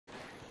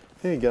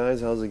Hey guys,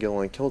 how's it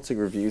going? Celtic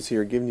Reviews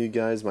here, giving you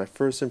guys my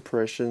first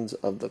impressions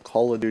of the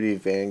Call of Duty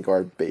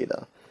Vanguard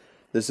beta.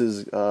 This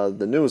is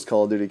the newest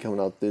Call of Duty coming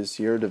out this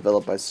year,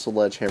 developed by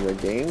Sledgehammer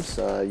Games.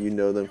 You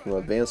know them from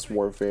Advanced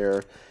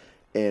Warfare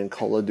and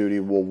Call of Duty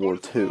World War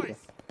II.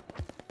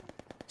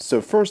 So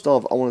first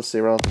off, I want to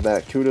say right off the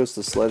bat, kudos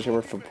to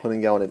Sledgehammer for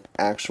putting out an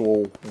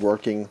actual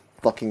working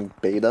fucking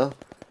beta.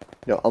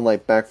 You know,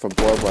 unlike Back 4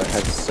 Blood where I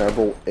had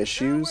several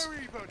issues,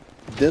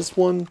 this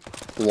one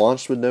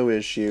launched with no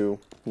issue.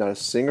 Not a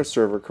single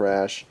server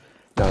crash,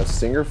 not a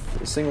single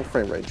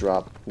frame rate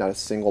drop, not a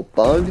single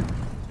bug.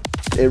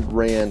 It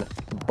ran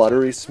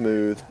buttery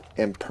smooth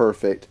and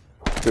perfect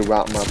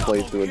throughout my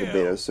playthrough of the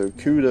beta. So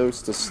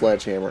kudos to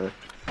Sledgehammer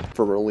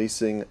for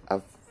releasing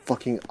a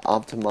fucking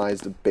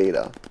optimized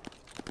beta.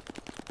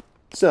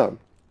 So,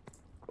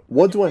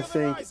 what do I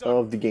think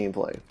of the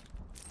gameplay?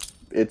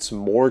 It's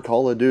more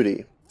Call of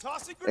Duty,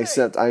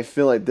 except I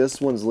feel like this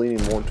one's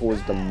leaning more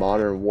towards the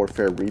Modern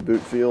Warfare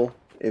reboot feel.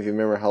 If you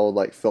remember how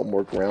it felt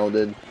more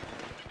grounded,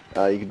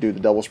 you could do the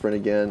double sprint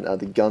again.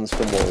 The guns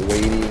feel more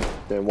weighty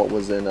than what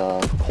was in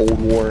Cold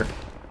War.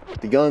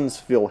 The guns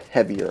feel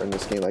heavier in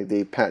this game, like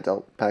they pack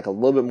a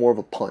little bit more of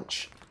a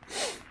punch.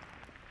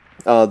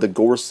 The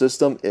gore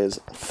system is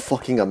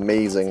fucking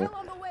amazing.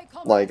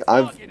 Like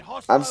I've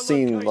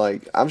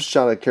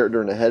shot a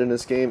character in the head in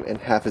this game and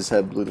half his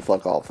head blew the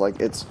fuck off. Like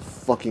it's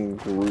fucking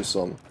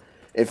gruesome.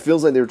 It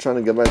feels like they were trying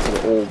to go back to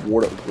the old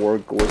war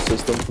gore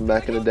system from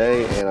back in the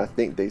day, and I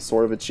think they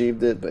sort of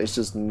achieved it, but it's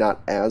just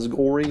not as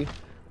gory.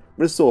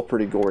 But it's still a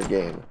pretty gory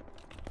game.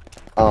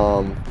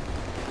 You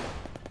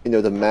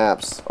know, the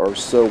maps are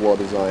so well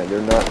designed.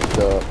 They're not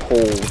the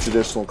whole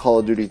traditional Call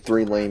of Duty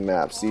 3-lane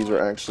maps. These are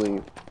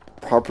actually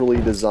properly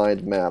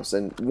designed maps.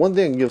 And one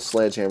thing I can give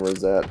Sledgehammer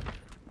is that,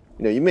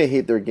 you know, you may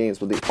hate their games,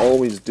 but they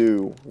always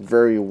do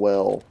very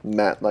well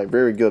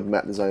very good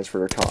map designs for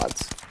their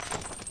CODs.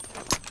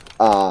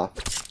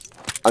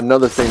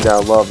 Another thing that I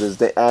love is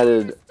they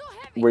added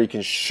where you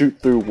can shoot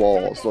through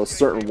walls, those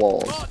certain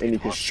walls, and you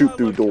can shoot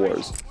through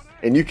doors,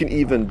 and you can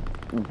even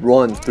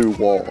run through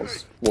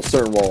walls. Well,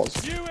 certain walls.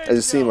 As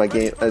you see in my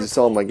game, as you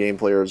saw in my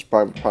gameplay, it's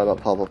probably about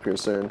to pop up here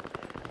soon.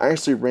 I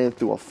actually ran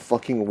through a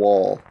fucking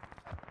wall,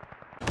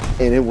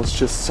 and it was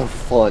just so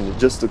fun.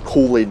 Just a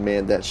Kool-Aid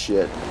man that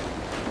shit,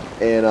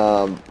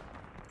 and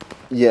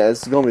yeah,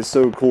 it's gonna be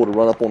so cool to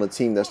run up on a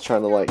team that's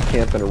trying to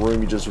camp in a room.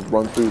 You just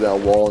run through that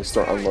wall and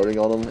start unloading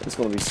on them. It's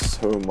gonna be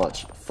so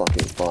much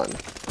fucking fun.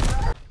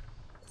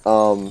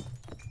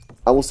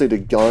 I will say the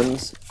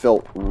guns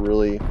felt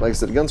really, like I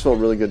said, the guns felt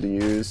really good to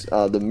use.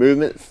 The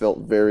movement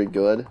felt very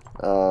good.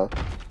 Like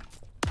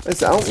I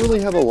said, I don't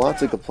really have a lot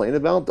to complain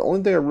about. The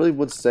only thing I really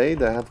would say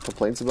that I have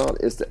complaints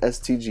about is the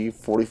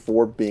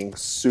STG-44 being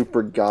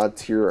super god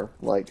tier,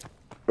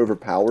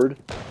 overpowered.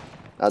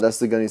 That's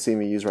the gun you see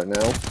me use right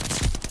now.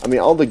 I mean,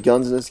 all the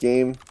guns in this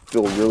game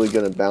feel really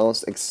good and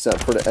balanced,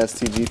 except for the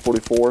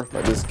STG-44.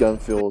 Like, this gun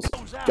feels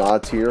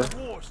god tier,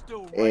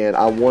 and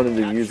I wanted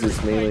to use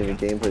this mainly in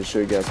the gameplay to show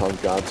you guys how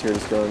god tier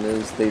this gun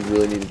is. They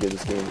really need to give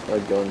this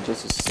gun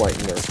just a slight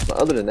nerf. But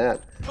other than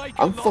that,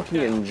 I'm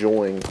fucking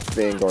enjoying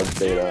Vanguard's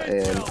beta,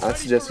 and I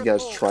suggest you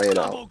guys try it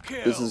out.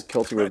 This is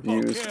Celtic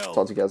Reviews.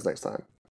 Talk to you guys next time.